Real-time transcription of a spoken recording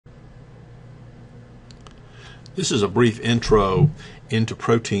This is a brief intro into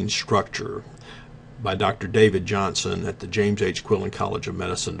protein structure by Dr. David Johnson at the James H. Quillen College of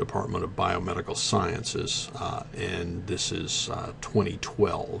Medicine, Department of Biomedical Sciences, and this is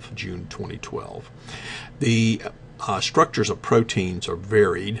 2012, June 2012. The structures of proteins are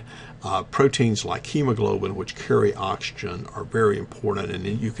varied. Proteins like hemoglobin, which carry oxygen, are very important, and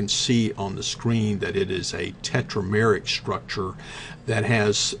you can see on the screen that it is a tetrameric structure that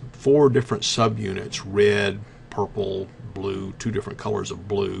has 4 different subunits: red, purple, blue, 2 different colors of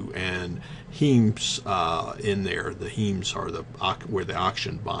blue, and hemes in there. The hemes are where the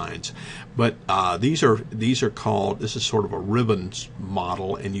oxygen binds. But these are called, this is sort of a ribbons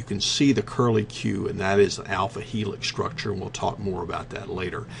model, and you can see the curly Q, and that is the alpha helix structure, and we'll talk more about that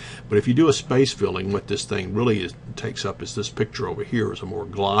later. But if you do a space filling, what this thing really takes up is this picture over here is a more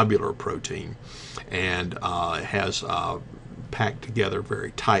globular protein, and it has packed together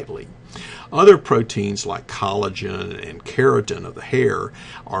very tightly. Other proteins like collagen and keratin of the hair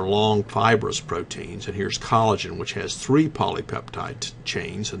are long fibrous proteins, and here's collagen, which has 3 polypeptide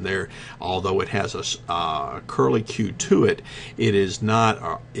chains, and there, although it has a curly Q to it, it is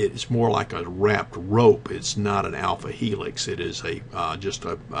not. It's more like a wrapped rope. It's not an alpha helix. It is just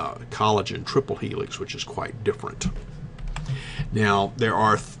a collagen triple helix, which is quite different. Now there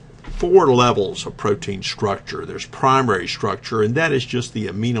are 4 levels of protein structure. There's primary structure, and that is just the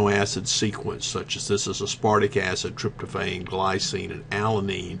amino acid sequence, such as this is aspartic acid, tryptophan, glycine, and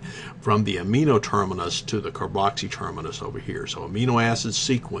alanine, from the amino terminus to the carboxy terminus over here. So amino acid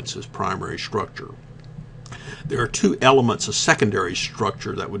sequence is primary structure. There are 2 elements of secondary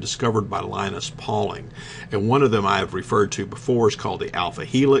structure that were discovered by Linus Pauling, and one of them I have referred to before is called the alpha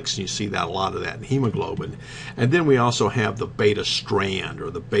helix, and you see that a lot of that in hemoglobin. And then we also have the beta strand,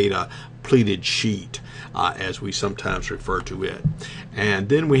 or the beta pleated sheet, as we sometimes refer to it. And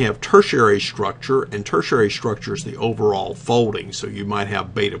then we have tertiary structure, and tertiary structure is the overall folding. So you might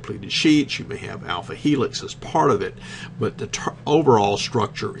have beta pleated sheets, you may have alpha helix as part of it, but the overall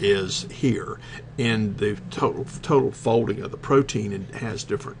structure is here. In the total folding of the protein, it has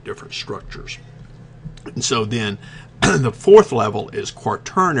different structures. And so then the 4th level is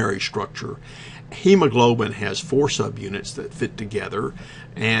quaternary structure. Hemoglobin has 4 subunits that fit together,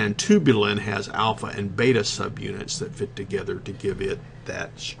 and tubulin has alpha and beta subunits that fit together to give it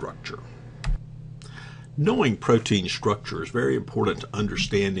that structure. Knowing protein structure is very important to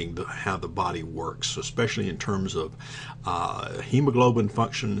understanding how the body works, especially in terms of hemoglobin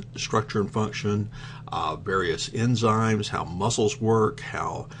function, structure and function, various enzymes, how muscles work,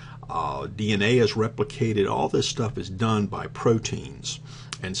 how DNA is replicated. All this stuff is done by proteins,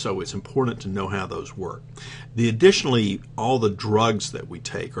 and so it's important to know how those work. Additionally, all the drugs that we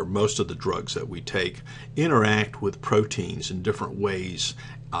take, or most of the drugs that we take, interact with proteins in different ways,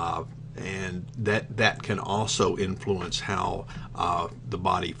 and that can also influence how the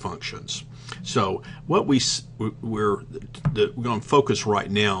body functions. So what we're going to focus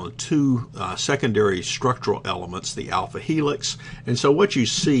right now on 2 secondary structural elements, the alpha helix. And so what you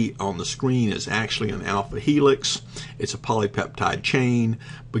see on the screen is actually an alpha helix. It's a polypeptide chain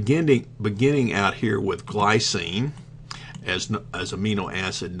beginning out here with glycine as amino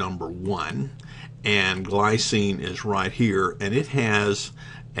acid number 1, and glycine is right here, and it has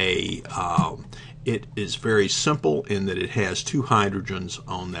it is very simple in that it has 2 hydrogens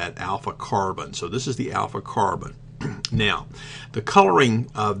on that alpha carbon. So this is the alpha carbon. Now, the coloring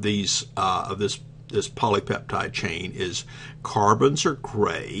of this polypeptide chain is carbons are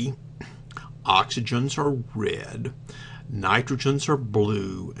gray, oxygens are red, nitrogens are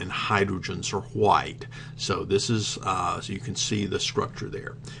blue, and hydrogens are white. So this is so you can see the structure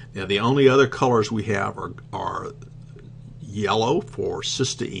there. Now, the only other colors we have are yellow for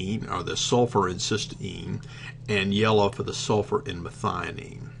cysteine, or the sulfur in cysteine, and yellow for the sulfur in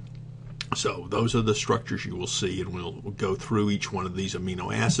methionine. So those are the structures you will see, and we'll go through each one of these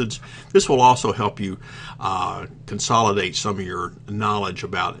amino acids. This will also help you consolidate some of your knowledge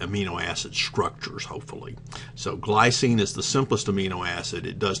about amino acid structures, hopefully. So glycine is the simplest amino acid.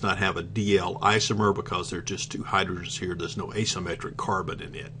 It does not have a DL isomer because there are just 2 hydrogens here. There's no asymmetric carbon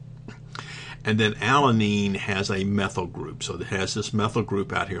in it. And then alanine has a methyl group, so it has this methyl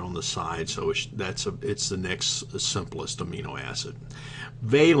group out here on the side. So it's the next simplest amino acid.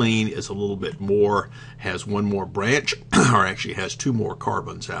 Valine is a little bit more, has 1 more branch, or actually has 2 more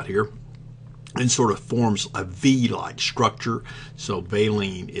carbons out here, and sort of forms a V-like structure. So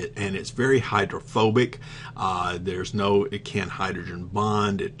valine, and it's very hydrophobic. It can't hydrogen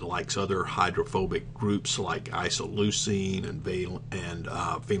bond. It likes other hydrophobic groups like isoleucine and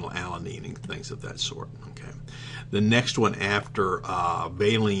phenylalanine and things of that sort. Okay. The next one after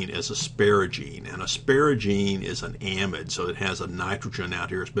valine is asparagine, and asparagine is an amide, so it has a nitrogen out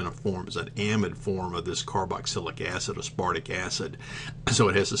here. It's been formed as an amide form of this carboxylic acid, aspartic acid. So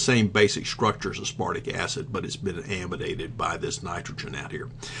it has the same basic structure as aspartic acid, but it's been amidated by this nitrogen out here.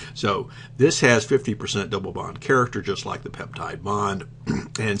 So this has 50% double bond character, just like the peptide bond,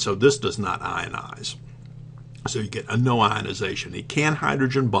 and so this does not ionize. So you get a no ionization. It can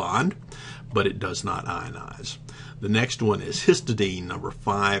hydrogen bond, but it does not ionize. The next one is histidine, number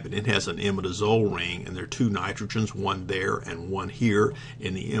 5, and it has an imidazole ring, and there are 2 nitrogens, one there and one here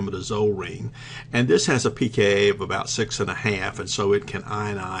in the imidazole ring. And this has a pKa of about 6.5, and so it can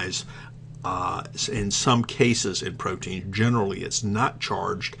ionize in some cases in proteins. Generally, it's not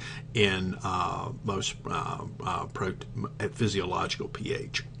charged in most at physiological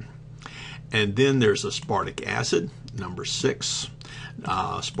pH. And then there's aspartic acid, number 6.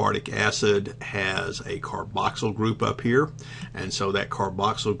 Aspartic acid has a carboxyl group up here, and so that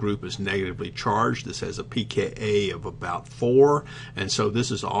carboxyl group is negatively charged. This has a pKa of about 4, and so this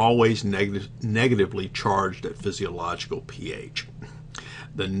is always negatively charged at physiological pH.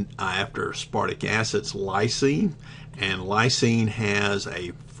 Then after aspartic acid, it's lysine, and lysine has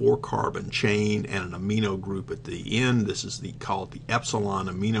a 4-carbon chain and an amino group at the end. This is called the epsilon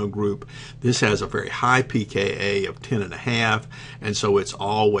amino group. This has a very high pKa of 10.5, and so it's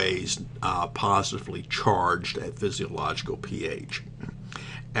always positively charged at physiological pH.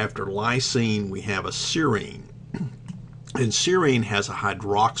 After lysine, we have a serine. And serine has a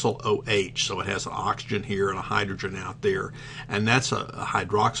hydroxyl OH, so it has an oxygen here and a hydrogen out there, and that's a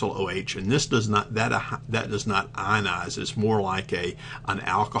hydroxyl OH. And this does not that does not ionize. It's more like an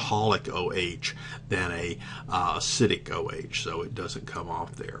alcoholic OH than a acidic OH, so it doesn't come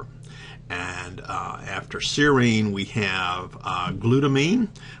off there. And after serine, we have glutamine,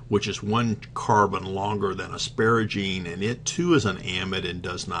 which is 1 carbon longer than asparagine, and it too is an amide and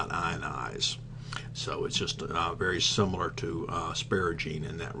does not ionize. So it's just very similar to asparagine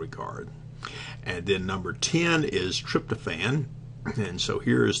in that regard. And then number 10 is tryptophan. And so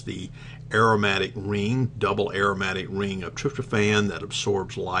here is the aromatic ring, double aromatic ring of tryptophan that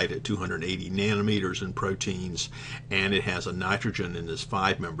absorbs light at 280 nanometers in proteins. And it has a nitrogen in this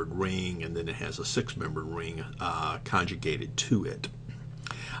 5-membered ring, and then it has a 6-membered ring conjugated to it.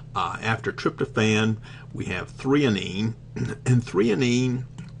 After tryptophan, we have threonine. And threonine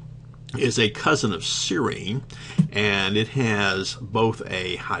is a cousin of serine, and it has both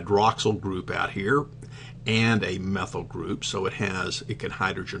a hydroxyl group out here and a methyl group, so it can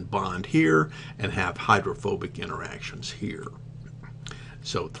hydrogen bond here and have hydrophobic interactions here.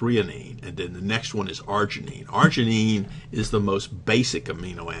 So threonine. And then the next one is arginine. Arginine is the most basic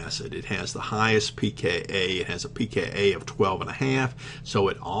amino acid. It has the highest pKa. It has a pKa of 12.5, so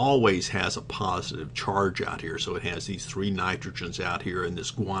it always has a positive charge out here. So it has these 3 nitrogens out here and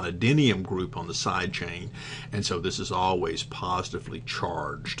this guanidinium group on the side chain, and so this is always positively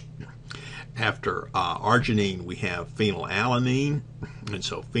charged. After arginine, we have phenylalanine, and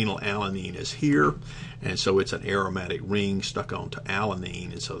so phenylalanine is here, and so it's an aromatic ring stuck onto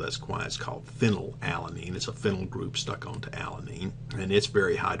alanine, and so that's why it's called phenylalanine. It's a phenyl group stuck onto alanine, and it's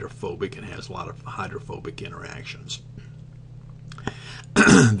very hydrophobic and has a lot of hydrophobic interactions.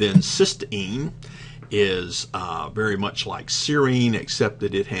 Then cysteine is very much like serine, except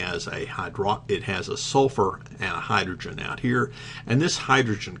that it has a sulfur and a hydrogen out here, and this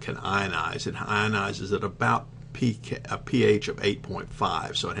hydrogen can ionize. It ionizes at about a pH of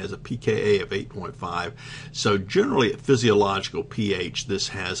 8.5, so it has a pKa of 8.5. So generally at physiological pH, this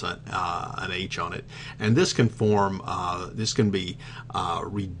has an H on it, and this can form. This can be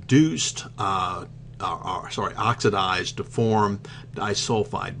reduced. Oxidized to form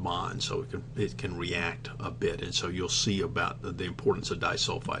disulfide bonds, so it can react a bit, and so you'll see about the importance of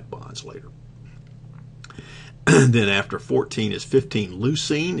disulfide bonds later. Then after 14 is 15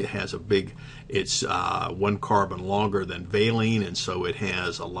 leucine. It has it's 1 carbon longer than valine, and so it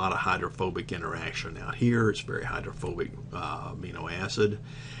has a lot of hydrophobic interaction out here. It's very hydrophobic amino acid.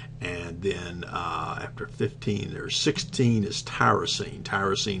 And then after 15, there's 16 is tyrosine.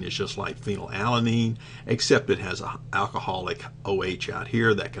 Tyrosine is just like phenylalanine, except it has an alcoholic OH out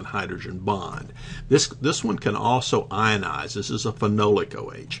here that can hydrogen bond. This one can also ionize. This is a phenolic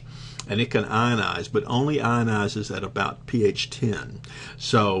OH. And it can ionize, but only ionizes at about pH 10.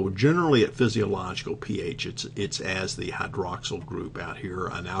 So generally at physiological pH, it's as the hydroxyl group out here,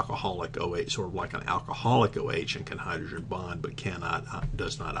 an alcoholic OH, sort of like an alcoholic OH, and can hydrogen bond, but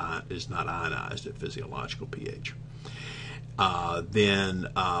is not ionized at physiological pH. Then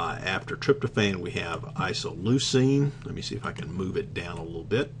after tryptophan, we have isoleucine. Let me see if I can move it down a little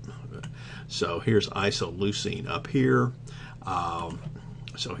bit. So here's isoleucine up here.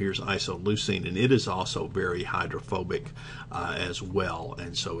 So here's isoleucine, and it is also very hydrophobic as well,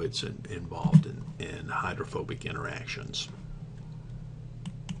 and so it's involved in hydrophobic interactions.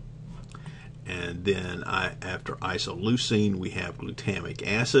 And then after isoleucine, we have glutamic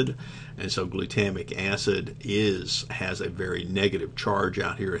acid, and so glutamic acid has a very negative charge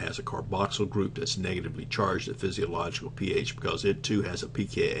out here. It has a carboxyl group that's negatively charged at physiological pH because it too has a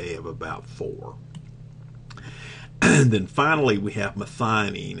pKa of about 4. And then finally, we have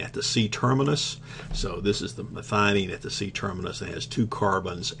methionine at the C-terminus. So this is the methionine at the C-terminus. It has 2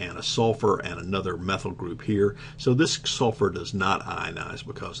 carbons and a sulfur and another methyl group here. So this sulfur does not ionize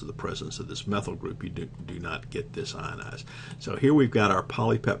because of the presence of this methyl group. You do not get this ionized. So here we've got our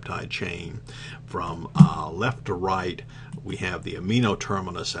polypeptide chain from left to right. We have the amino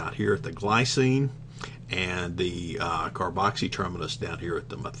terminus out here at the glycine and the carboxy terminus down here at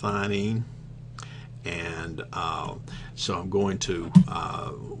the methionine. And so I'm going to,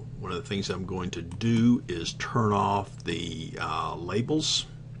 one of the things I'm going to do is turn off the labels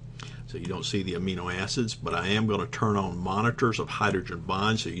so you don't see the amino acids, but I am going to turn on monitors of hydrogen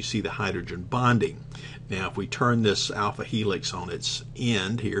bonds so you see the hydrogen bonding. Now if we turn this alpha helix on its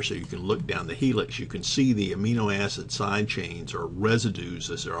end here so you can look down the helix, you can see the amino acid side chains, or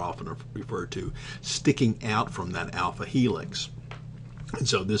residues as they're often referred to, sticking out from that alpha helix. And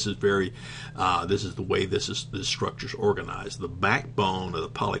so this is this is the way this structure is organized. The backbone of the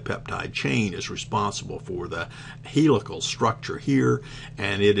polypeptide chain is responsible for the helical structure here,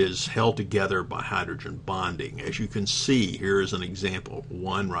 and it is held together by hydrogen bonding. As you can see, here is an example.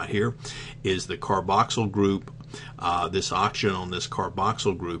 One right here is the carboxyl group. This oxygen on this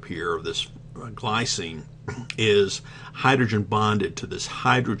carboxyl group here, of this glycine, is hydrogen bonded to this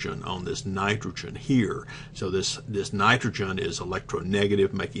hydrogen on this nitrogen here. So this nitrogen is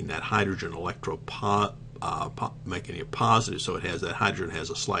electronegative, making that hydrogen making it positive. So it has, that hydrogen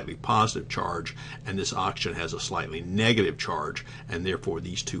has a slightly positive charge, and this oxygen has a slightly negative charge, and therefore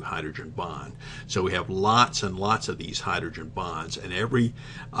these two hydrogen bond. So we have lots and lots of these hydrogen bonds, and every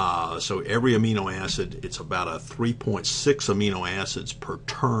amino acid, it's about a 3.6 amino acids per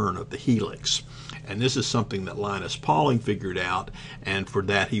turn of the helix. And this is something that Linus Pauling figured out, and for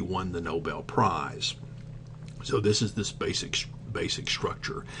that he won the Nobel Prize. So this is this basic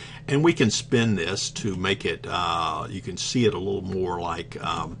structure, and we can spin this to make it, you can see it a little more like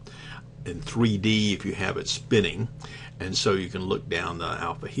in 3D if you have it spinning. And so you can look down the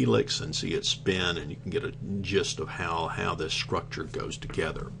alpha helix and see it spin, and you can get a gist of how this structure goes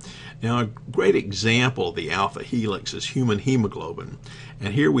together. Now, a great example of the alpha helix is human hemoglobin.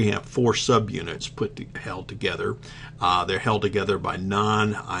 And here we have 4 subunits held together. They're held together by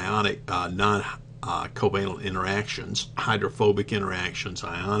non-ionic, covalent interactions, hydrophobic interactions,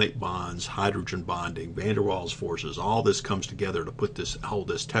 ionic bonds, hydrogen bonding, van der Waals forces. All this comes together to hold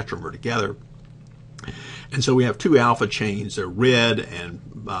this tetramer together. And so we have 2 alpha chains. They're red and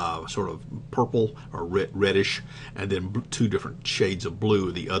sort of purple or reddish, and then 2 different shades of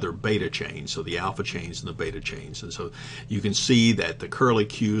blue, the other beta chains, so the alpha chains and the beta chains. And so you can see that the curly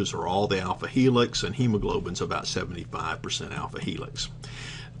Q's are all the alpha helix, and hemoglobin's about 75% alpha helix.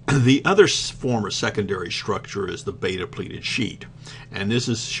 The other form of secondary structure is the beta pleated sheet, and this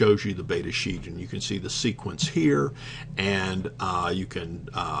shows you the beta sheet, and you can see the sequence here, and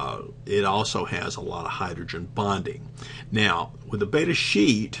it also has a lot of hydrogen bonding. Now with the beta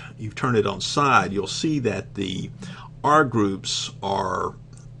sheet, you turn it on side, you'll see that the R groups are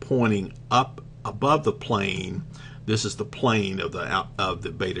pointing up above the plane. This is the plane of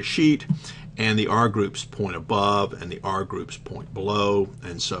the beta sheet, and the R groups point above and the R groups point below,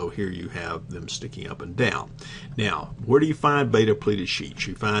 and so here you have them sticking up and down. Now, where do you find beta pleated sheets?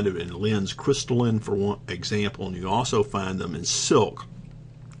 You find them in lens crystalline, for one example, and you also find them in silk.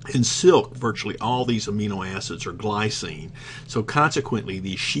 In silk, virtually all these amino acids are glycine, so consequently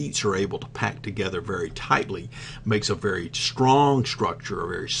these sheets are able to pack together very tightly, makes a very strong structure, a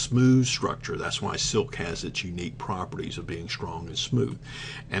very smooth structure. That's why silk has its unique properties of being strong and smooth.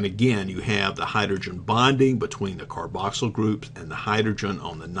 And again, you have the hydrogen bonding between the carboxyl groups and the hydrogen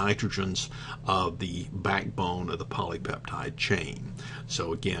on the nitrogens of the backbone of the polypeptide chain.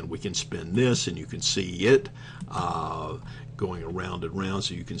 So again, we can spin this and you can see it going around and around,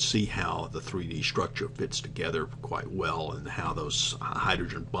 so you can see how the 3D structure fits together quite well, and how those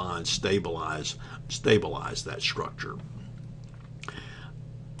hydrogen bonds stabilize that structure.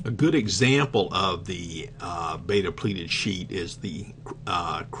 A good example of the beta pleated sheet is the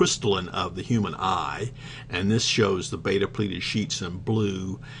crystalline of the human eye, and this shows the beta pleated sheets in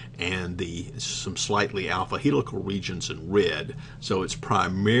blue and some slightly alpha helical regions in red. So it's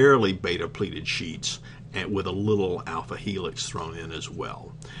primarily beta pleated sheets and with a little alpha helix thrown in as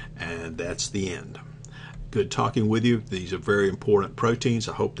well. And that's the end. Good talking with you. These are very important proteins.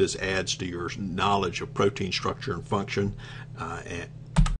 I hope this adds to your knowledge of protein structure and function.